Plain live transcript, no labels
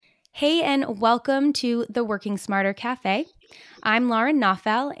Hey, and welcome to the Working Smarter Cafe. I'm Lauren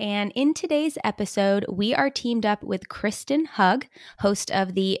Knopfel, and in today's episode, we are teamed up with Kristen Hug, host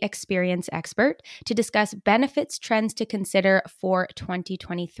of The Experience Expert, to discuss benefits trends to consider for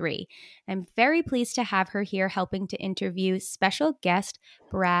 2023. I'm very pleased to have her here helping to interview special guest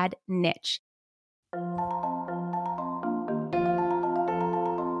Brad Nitch.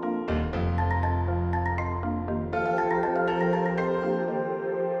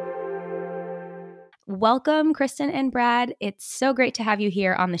 Welcome, Kristen and Brad. It's so great to have you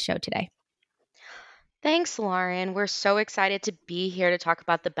here on the show today. Thanks, Lauren. We're so excited to be here to talk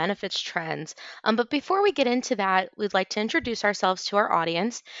about the benefits trends. But before we get into that, we'd like to introduce ourselves to our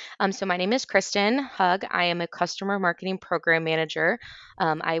audience. So my name is Kristen Hug. I am a customer marketing program manager.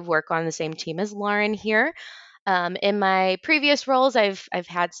 I work on the same team as Lauren here. In my previous roles, I've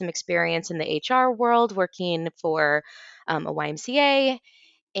had some experience in the HR world, working for a YMCA.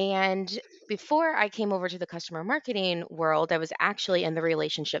 And before I came over to the customer marketing world, I was actually in the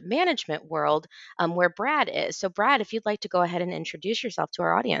relationship management world, where Brad is. So, Brad, if you'd like to go ahead and introduce yourself to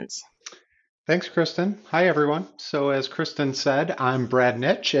our audience. Thanks, Kristen. Hi, everyone. So, as Kristen said, I'm Brad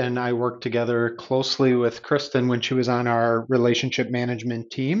Nitch, and I worked together closely with Kristen when she was on our relationship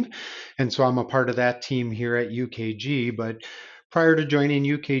management team. And so I'm a part of that team here at UKG. But prior to joining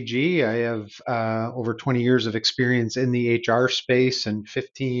UKG, I have over 20 years of experience in the HR space and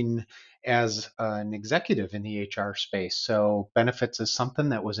 15 as an executive in the HR space. So, benefits is something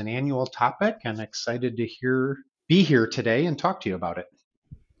that was an annual topic, and excited to be here today and talk to you about it.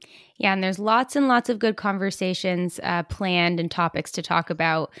 Yeah, and there's lots and lots of good conversations planned and topics to talk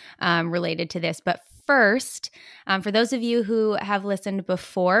about related to this. But first, for those of you who have listened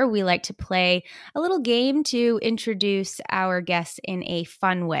before, we like to play a little game to introduce our guests in a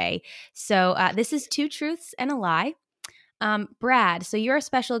fun way. So this is Two Truths and a Lie. Brad, so you're a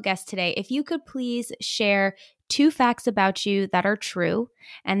special guest today. If you could please share two facts about you that are true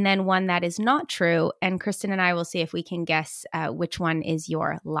and then one that is not true. And Kristen and I will see if we can guess which one is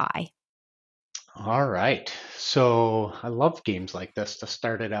your lie. All right. So I love games like this to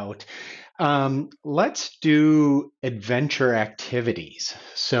start it out. Let's do adventure activities.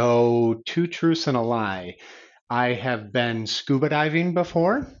 So, two truths and a lie. I have been scuba diving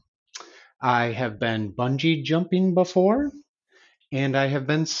before, I have been bungee jumping before, and I have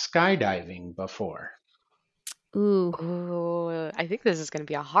been skydiving before. Ooh. Ooh, I think this is going to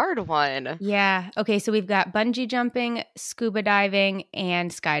be a hard one. Yeah. Okay. So we've got bungee jumping, scuba diving,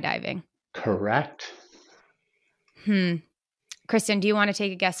 and skydiving. Correct. Kristen, do you want to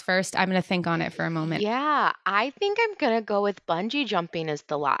take a guess first? I'm going to think on it for a moment. Yeah, I think I'm going to go with bungee jumping as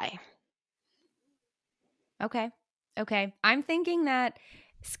the lie. Okay. Okay. I'm thinking that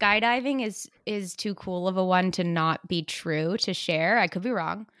skydiving is too cool of a one to not be true to share. I could be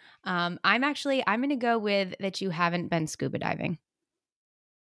wrong. I'm going to go with that you haven't been scuba diving.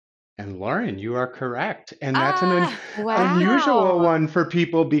 And Lauren, you are correct. And that's an unusual Wow. one for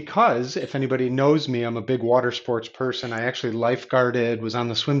people because if anybody knows me, I'm a big water sports person. I actually lifeguarded, was on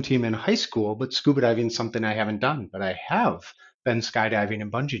the swim team in high school, but scuba diving is something I haven't done. But I have been skydiving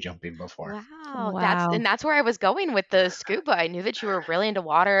and bungee jumping before. Wow. That's Wow. and that's where I was going with the scuba. I knew that you were really into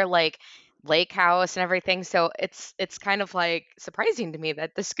water, like lake house and everything. So it's kind of like surprising to me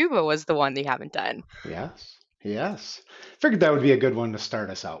that the scuba was the one that you haven't done. Yes. Yes. Figured that would be a good one to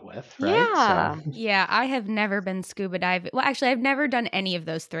start us out with, right? So, Yeah. Yeah, I have never been scuba diving. Well, actually, I've never done any of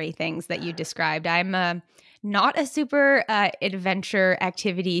those three things that you described. I'm not a super adventure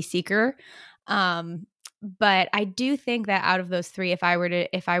activity seeker. But I do think that out of those three, if I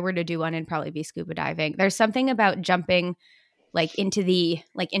were to do one, it'd probably be scuba diving. There's something about jumping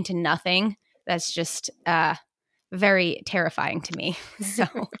into nothing that's just very terrifying to me. So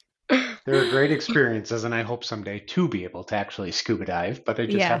they're great experiences, and I hope someday to be able to actually scuba dive, but I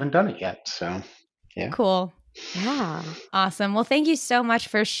just yeah, haven't done it yet. So, yeah. cool. Yeah. Awesome. Well, thank you so much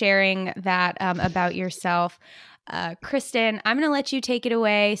for sharing that about yourself. Kristen, I'm going to let you take it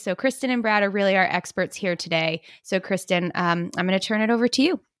away. So, Kristen and Brad are really our experts here today. So, Kristen, I'm going to turn it over to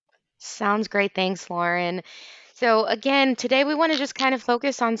you. Sounds great. Thanks, Lauren. So, again, today we want to just kind of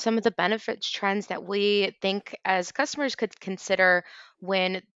focus on some of the benefits trends that we think as customers could consider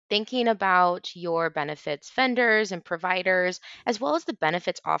when thinking about your benefits vendors and providers, as well as the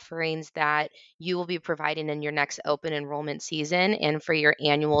benefits offerings that you will be providing in your next open enrollment season and for your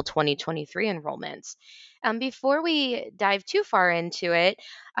annual 2023 enrollments. Before we dive too far into it,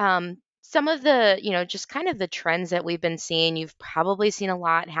 some of the, just kind of the trends that we've been seeing, you've probably seen a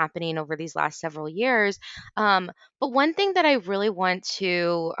lot happening over these last several years. But one thing that I really want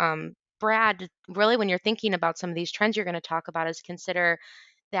to, Brad, really when you're thinking about some of these trends you're going to talk about is consider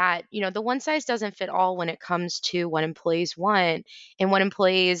that, the one size doesn't fit all when it comes to what employees want and what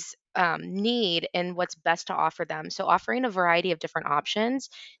employees need and what's best to offer them. So, offering a variety of different options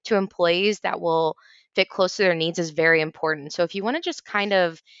to employees that will fit close to their needs is very important. So, if you want to just kind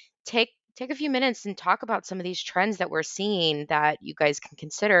of take a few minutes and talk about some of these trends that we're seeing that you guys can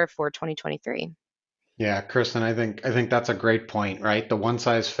consider for 2023. Yeah, Kristen, I think that's a great point, right? The one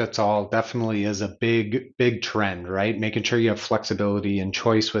size fits all definitely is a big trend, right? Making sure you have flexibility and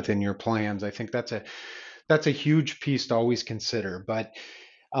choice within your plans. I think that's a huge piece to always consider. But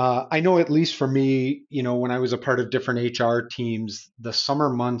I know at least for me, when I was a part of different HR teams, the summer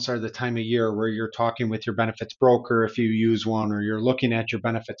months are the time of year where you're talking with your benefits broker if you use one, or you're looking at your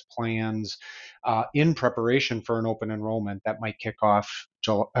benefits plans in preparation for an open enrollment that might kick off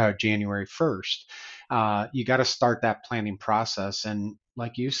January 1st. You got to start that planning process. And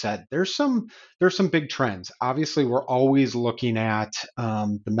like you said, there's some big trends. Obviously, we're always looking at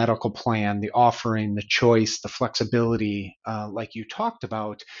the medical plan, the offering, the choice, the flexibility, like you talked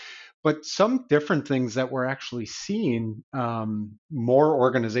about. But some different things that we're actually seeing more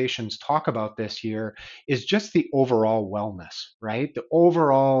organizations talk about this year is just the overall wellness, right? The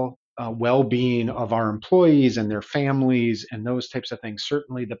overall well-being of our employees and their families and those types of things.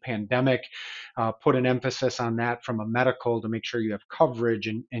 Certainly, the pandemic put an emphasis on that from a medical to make sure you have coverage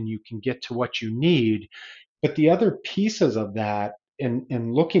and you can get to what you need. But the other pieces of that,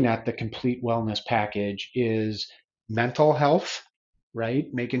 in looking at the complete wellness package, is mental health, right?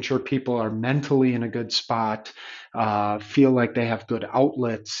 Making sure people are mentally in a good spot, feel like they have good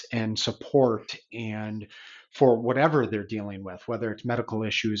outlets and support, and for whatever they're dealing with, whether it's medical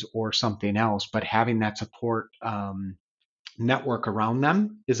issues or something else, but having that support network around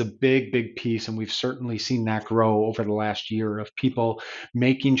them is a big piece. And we've certainly seen that grow over the last year of people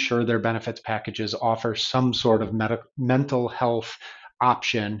making sure their benefits packages offer some sort of mental health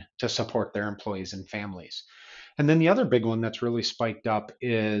option to support their employees and families. And then the other big one that's really spiked up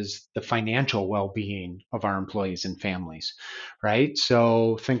is the financial well-being of our employees and families, right?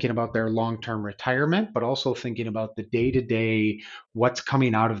 So thinking about their long-term retirement, but also thinking about the day-to-day, what's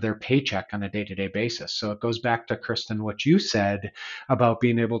coming out of their paycheck on a day-to-day basis. So it goes back to Kristen, what you said about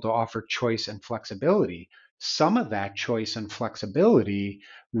being able to offer choice and flexibility. Some of that choice and flexibility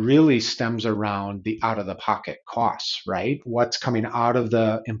really stems around the out of the pocket costs, right? What's coming out of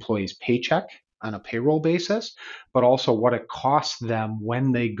the employee's paycheck on a payroll basis, but also what it costs them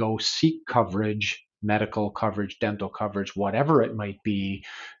when they go seek coverage, medical coverage, dental coverage, whatever it might be.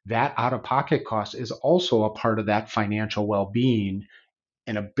 That out of pocket cost is also a part of that financial well being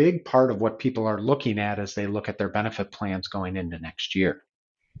and a big part of what people are looking at as they look at their benefit plans going into next year.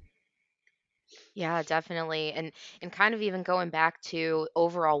 Yeah, definitely. And kind of even going back to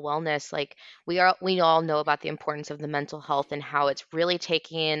overall wellness, like we all know about the importance of the mental health and how it's really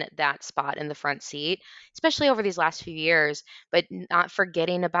taking that spot in the front seat, especially over these last few years, but not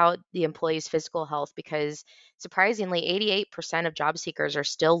forgetting about the employee's physical health because surprisingly, 88% of job seekers are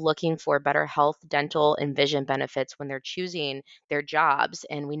still looking for better health, dental, and vision benefits when they're choosing their jobs.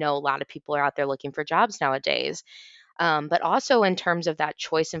 And we know a lot of people are out there looking for jobs nowadays. But also in terms of that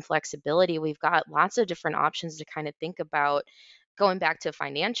choice and flexibility, we've got lots of different options to kind of think about. Going back to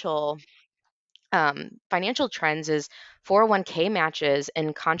financial trends is 401k matches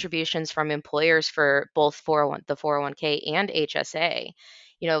and contributions from employers for both 401 the 401k and HSA.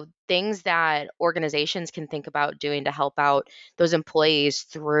 Things that organizations can think about doing to help out those employees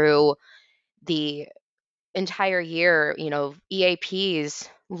through the entire year, EAPs,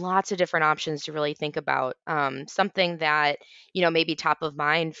 lots of different options to really think about. Something that, may be top of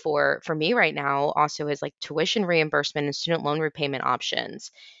mind for me right now also is like tuition reimbursement and student loan repayment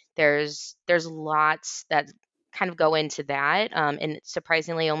options. There's lots that kind of go into that. And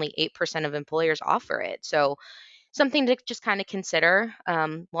surprisingly, only 8% of employers offer it. So something to just kind of consider.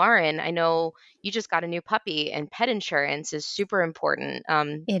 Lauren, I know you just got a new puppy and pet insurance is super important.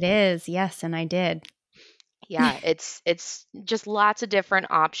 It is, yes, and I did. Yeah, it's just lots of different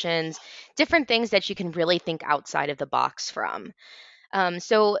options, different things that you can really think outside of the box from.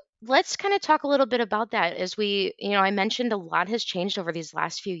 So let's kind of talk a little bit about that as I mentioned a lot has changed over these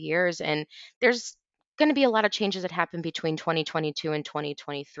last few years, and there's going to be a lot of changes that happen between 2022 and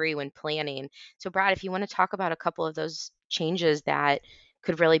 2023 when planning. So, Brad, if you want to talk about a couple of those changes that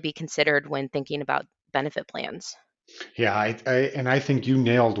could really be considered when thinking about benefit plans. Yeah, I think you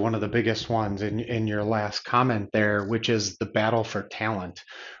nailed one of the biggest ones in your last comment there, which is the battle for talent,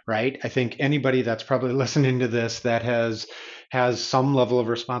 right? I think anybody that's probably listening to this that has has some level of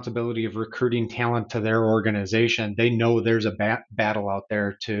responsibility of recruiting talent to their organization, they know there's a battle out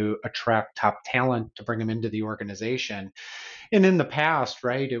there to attract top talent to bring them into the organization. And in the past,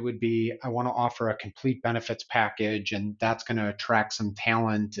 right, it would be, I want to offer a complete benefits package and that's going to attract some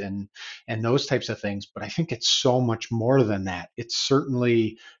talent and those types of things. But I think it's so much more than that. It's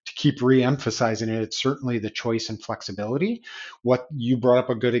certainly, to keep re-emphasizing it, it's certainly the choice and flexibility. What you brought up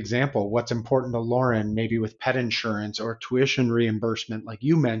a good example, what's important to Lauren, maybe with pet insurance or tuition reimbursement, like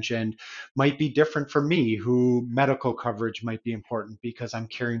you mentioned, might be different for me, who medical coverage might be important because I'm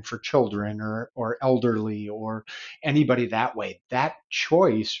caring for children or elderly or anybody that way. That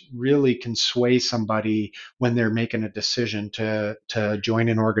choice really can sway somebody when they're making a decision to join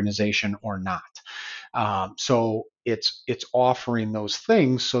an organization or not. So it's offering those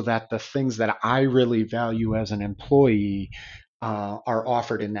things so that the things that I really value as an employee are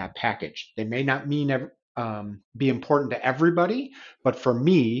offered in that package. They may not be important to everybody, but for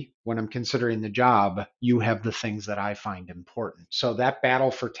me, when I'm considering the job, you have the things that I find important. So that battle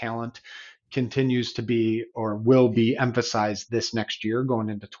for talent continues to be or will be emphasized this next year going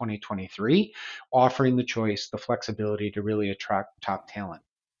into 2023, offering the choice, the flexibility to really attract top talent.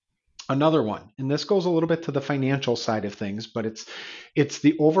 Another one, and this goes a little bit to the financial side of things, but it's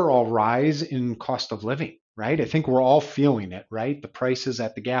the overall rise in cost of living, right? I think we're all feeling it, right? The prices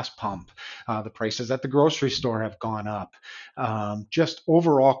at the gas pump, the prices at the grocery store have gone up. Just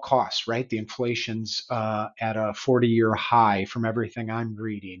overall costs, right? The inflation's at a 40-year high from everything I'm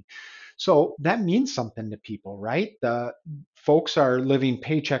reading. So that means something to people, right? The folks are living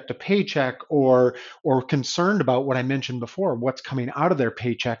paycheck to paycheck or concerned about what I mentioned before, what's coming out of their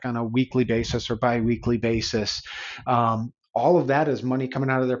paycheck on a weekly basis or biweekly basis. All of that is money coming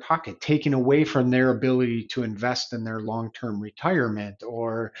out of their pocket, taking away from their ability to invest in their long-term retirement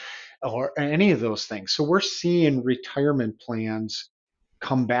or any of those things. So we're seeing retirement plans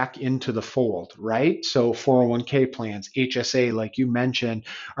come back into the fold, right? So 401k plans, HSA, like you mentioned,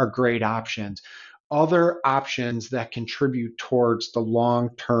 are great options. Other options that contribute towards the long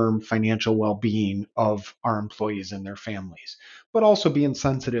term financial well being of our employees and their families, but also being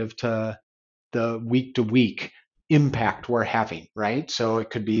sensitive to the week to week impact we're having, right? So it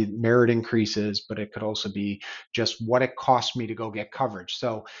could be merit increases, but it could also be just what it costs me to go get coverage.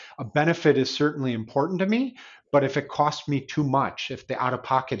 So a benefit is certainly important to me, but if it costs me too much, if the out of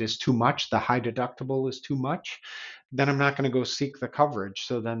pocket is too much, the high deductible is too much, then I'm not going to go seek the coverage.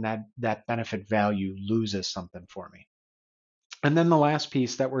 So then that benefit value loses something for me. And then the last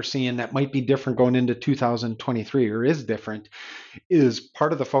piece that we're seeing that might be different going into 2023 or is different is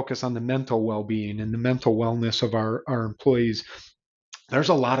part of the focus on the mental well-being and the mental wellness of our employees. There's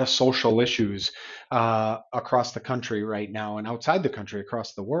a lot of social issues across the country right now and outside the country,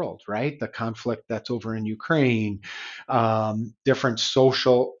 across the world, right? The conflict that's over in Ukraine, different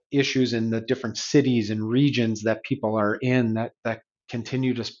social issues in the different cities and regions that people are in that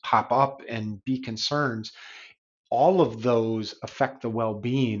continue to pop up and be concerns. All of those affect the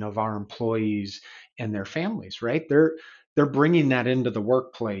well-being of our employees and their families, right? They're bringing that into the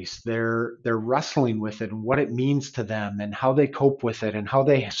workplace. They're wrestling with it and what it means to them and how they cope with it and how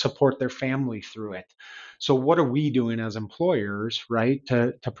they support their family through it. So what are we doing as employers, right,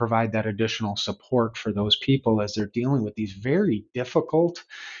 to provide that additional support for those people as they're dealing with these very difficult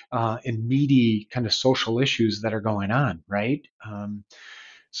and meaty kind of social issues that are going on, right?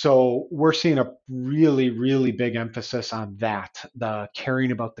 So we're seeing a really, really big emphasis on that, the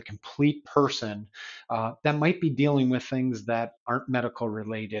caring about the complete person that might be dealing with things that aren't medical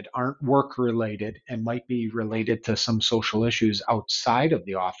related, aren't work related, and might be related to some social issues outside of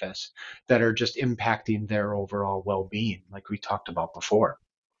the office that are just impacting their overall well-being, like we talked about before.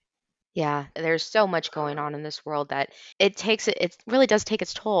 Yeah, there's so much going on in this world that it really does take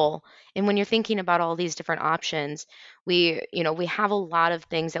its toll. And when you're thinking about all these different options, we have a lot of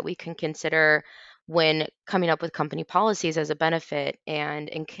things that we can consider when coming up with company policies as a benefit and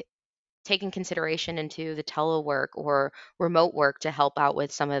taking consideration into the telework or remote work to help out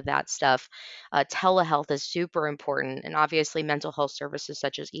with some of that stuff. Telehealth is super important, and obviously mental health services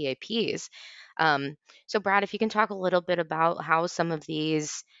such as EAPs. So, Brad, if you can talk a little bit about how some of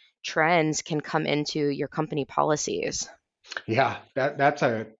these trends can come into your company policies. Yeah, that's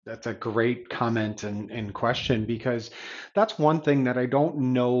a great comment and question because that's one thing that I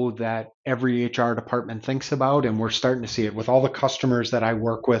don't know that every HR department thinks about, and we're starting to see it with all the customers that I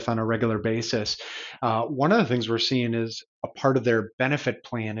work with on a regular basis. One of the things we're seeing is a part of their benefit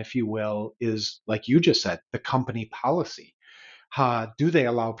plan, if you will, is like you just said, the company policy. Do they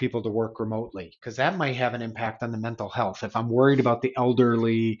allow people to work remotely? Because that might have an impact on the mental health. If I'm worried about the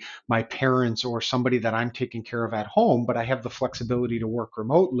elderly, my parents, or somebody that I'm taking care of at home, but I have the flexibility to work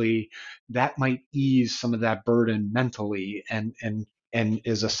remotely, that might ease some of that burden mentally, and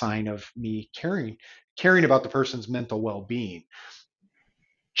is a sign of me caring about the person's mental well-being.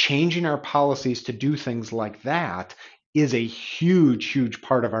 Changing our policies to do things like that is a huge, huge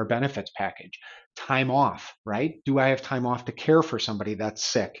part of our benefits package. Time off, right? Do I have time off to care for somebody that's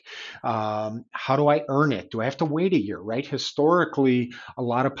sick? How do I earn it? Do I have to wait a year, right? Historically, a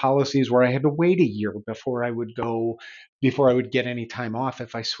lot of policies where I had to wait a year before I would get any time off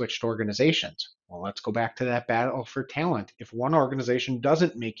if I switched organizations. Well, let's go back to that battle for talent. If one organization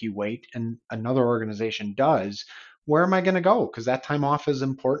doesn't make you wait and another organization does, where am I going to go? Because that time off is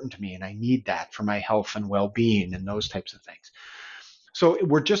important to me and I need that for my health and well being and those types of things. So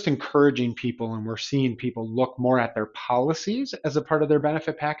we're just encouraging people and we're seeing people look more at their policies as a part of their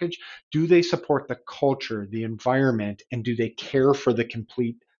benefit package. Do they support the culture, the environment, and do they care for the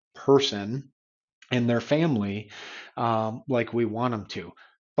complete person and their family like we want them to?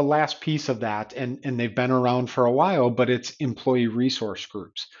 The last piece of that, and they've been around for a while, but it's employee resource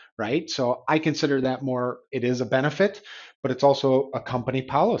groups, right? So I consider that more, it is a benefit, but it's also a company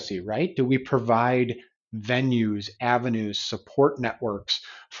policy, right? Do we provide venues, avenues, support networks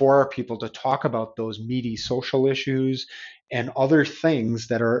for our people to talk about those meaty social issues and other things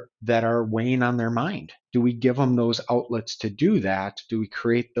that are weighing on their mind? Do we give them those outlets to do that? Do we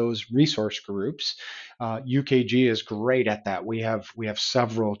create those resource groups? UKG is great at that. We have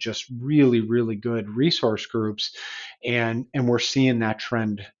several just really really good resource groups, and we're seeing that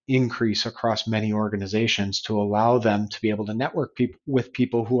trend increase across many organizations to allow them to be able to network with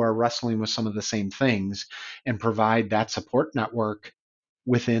people who are wrestling with some of the same things and provide that support network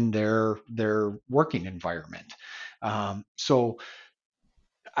within their working environment. So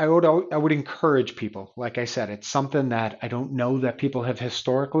I would encourage people. Like I said, it's something that I don't know that people have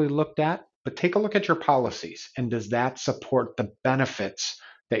historically looked at, but take a look at your policies and does that support the benefits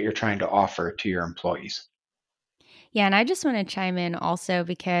that you're trying to offer to your employees? Yeah, and I just want to chime in also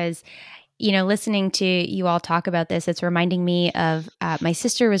because, listening to you all talk about this, it's reminding me of my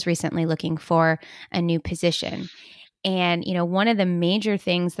sister was recently looking for a new position. And, one of the major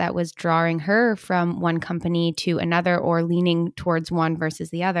things that was drawing her from one company to another or leaning towards one versus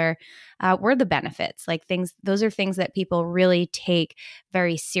the other were the benefits. Like those are things that people really take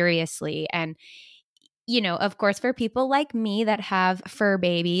very seriously. And, of course, for people like me that have fur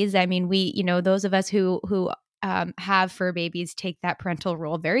babies, I mean, those of us who have fur babies take that parental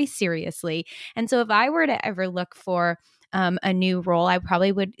role very seriously. And so if I were to ever look for a new role, I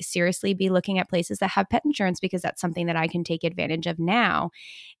probably would seriously be looking at places that have pet insurance because that's something that I can take advantage of now.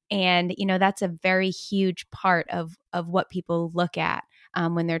 And, that's a very huge part of what people look at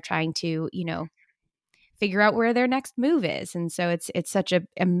when they're trying to, figure out where their next move is. And so it's such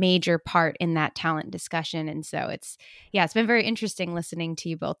a major part in that talent discussion. And so it's been very interesting listening to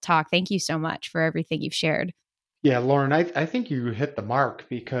you both talk. Thank you so much for everything you've shared. Yeah, Lauren, I think you hit the mark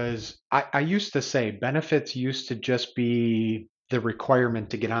because I used to say benefits used to just be the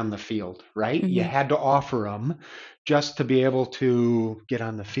requirement to get on the field, right? You Hmm. had to offer them just to be able to get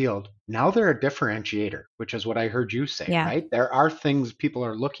on the field. Now they're a differentiator, which is what I heard you say, Yeah. right? There are things people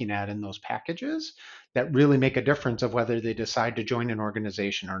are looking at in those packages that really make a difference of whether they decide to join an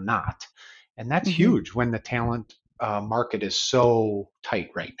organization or not. And that's Hmm. huge when the talent market is so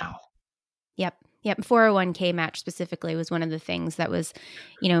tight right now. Yep. Yep. 401k match specifically was one of the things that was,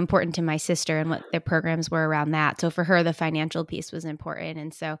 important to my sister and what the programs were around that. So for her, the financial piece was important.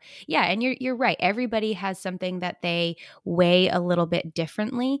 And so, yeah, and you're right. Everybody has something that they weigh a little bit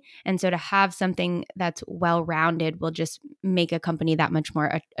differently. And so to have something that's well-rounded will just make a company that much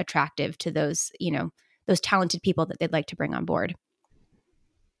more attractive to those, those talented people that they'd like to bring on board.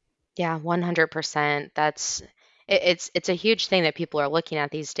 Yeah, 100%. It's a huge thing that people are looking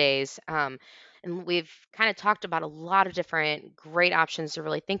at these days. And we've kind of talked about a lot of different great options to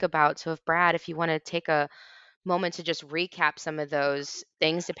really think about. So if Brad, if you want to take a moment to just recap some of those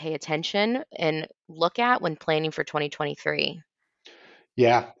things to pay attention and look at when planning for 2023.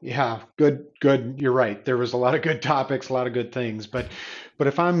 Yeah, yeah, good, good. You're right. There was a lot of good topics, a lot of good things, but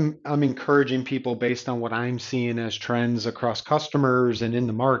if I'm encouraging people based on what I'm seeing as trends across customers and in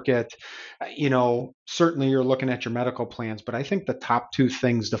the market, certainly you're looking at your medical plans, but I think the top two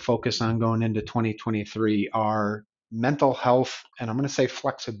things to focus on going into 2023 are mental health and I'm going to say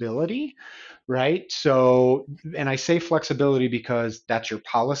flexibility, right? So, and I say flexibility because that's your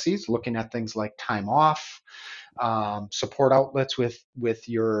policies, looking at things like time off, support outlets with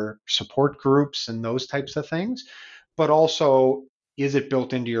your support groups and those types of things. but also, is it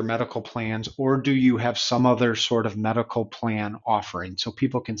built into your medical plans, or do you have some other sort of medical plan offering so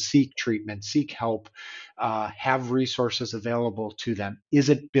people can seek treatment, seek help, have resources available to them? Is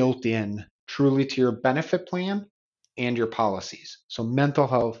it built in truly to your benefit plan and your policies? So mental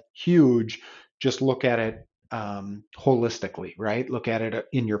health, huge. Just look at it holistically, right? Look at it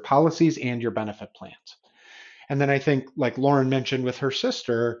in your policies and your benefit plans. And then I think, like Lauren mentioned with her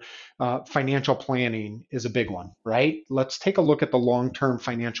sister, financial planning is a big one, right? Let's take a look at the long-term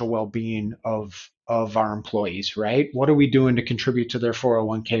financial well-being of our employees, right? What are we doing to contribute to their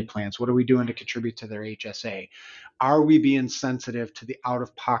 401k plans? What are we doing to contribute to their HSA? Are we being sensitive to the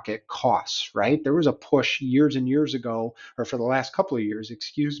out-of-pocket costs, right? There was a push years and years ago, or for the last couple of years,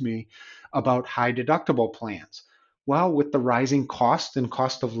 excuse me, about high deductible plans. Well, with the rising cost and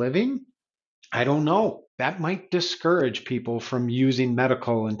cost of living, I don't know. That might discourage people from using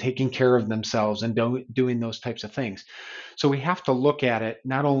medical and taking care of themselves and doing those types of things. So we have to look at it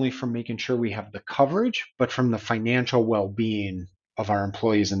not only from making sure we have the coverage, but from the financial well being of our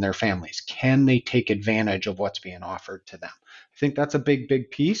employees and their families. Can they take advantage of what's being offered to them? I think that's a big, big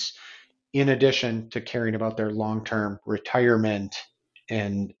piece in addition to caring about their long-term retirement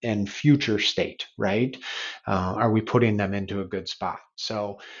and future state, right? Are we putting them into a good spot?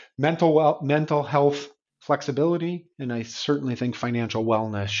 So mental health, flexibility, and I certainly think financial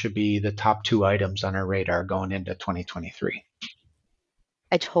wellness should be the top two items on our radar going into 2023.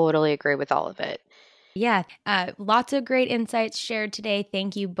 I totally agree with all of it. Yeah, lots of great insights shared today.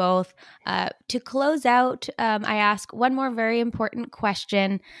 Thank you both. To close out, I ask one more very important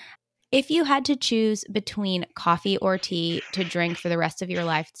question. If you had to choose between coffee or tea to drink for the rest of your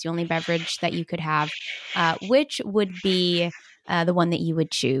life, it's the only beverage that you could have, which would be the one that you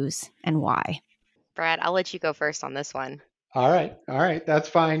would choose and why? Brad, I'll let you go first on this one. All right, that's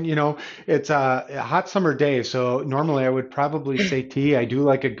fine. It's a hot summer day, so normally I would probably say tea. I do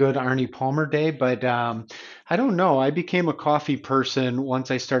like a good Arnie Palmer day, but I don't know. I became a coffee person once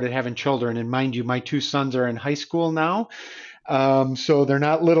I started having children, and mind you, my two sons are in high school now, so they're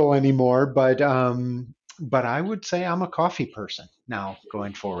not little anymore. But I would say I'm a coffee person now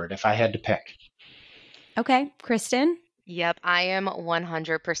going forward if I had to pick. Okay, Kristen? Yep, I am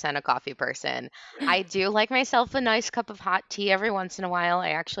 100% a coffee person. I do like myself a nice cup of hot tea every once in a while. I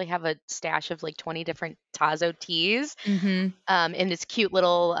actually have a stash of like 20 different Tazo teas Mm-hmm. in this cute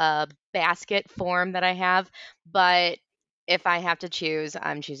little basket form that I have. But if I have to choose,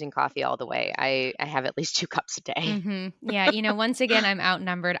 I'm choosing coffee all the way. I have at least 2 cups a day. Yeah, once again, I'm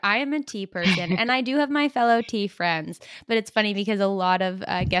outnumbered. I am a tea person, and I do have my fellow tea friends. But it's funny because a lot of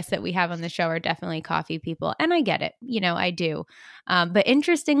guests that we have on the show are definitely coffee people, and I get it. I do. But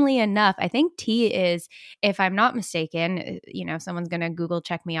interestingly enough, I think tea is, if I'm not mistaken, someone's going to Google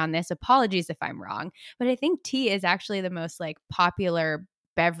check me on this. Apologies if I'm wrong, but I think tea is actually the most like popular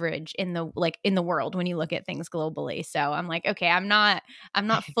beverage in the world when you look at things globally. So I'm like, okay, I'm not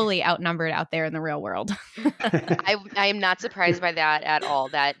fully outnumbered out there in the real world. I am not surprised by that at all.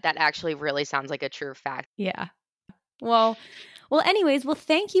 That actually really sounds like a true fact. Yeah. Well, anyways,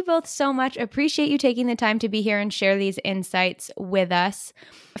 thank you both so much. Appreciate you taking the time to be here and share these insights with us.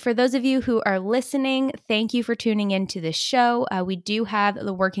 For those of you who are listening, thank you for tuning into the show. We do have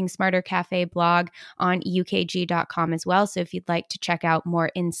the Working Smarter Cafe blog on ukg.com as well. So if you'd like to check out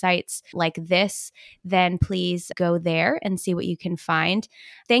more insights like this, then please go there and see what you can find.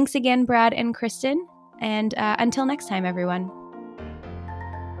 Thanks again, Brad and Kristen. And until next time, everyone.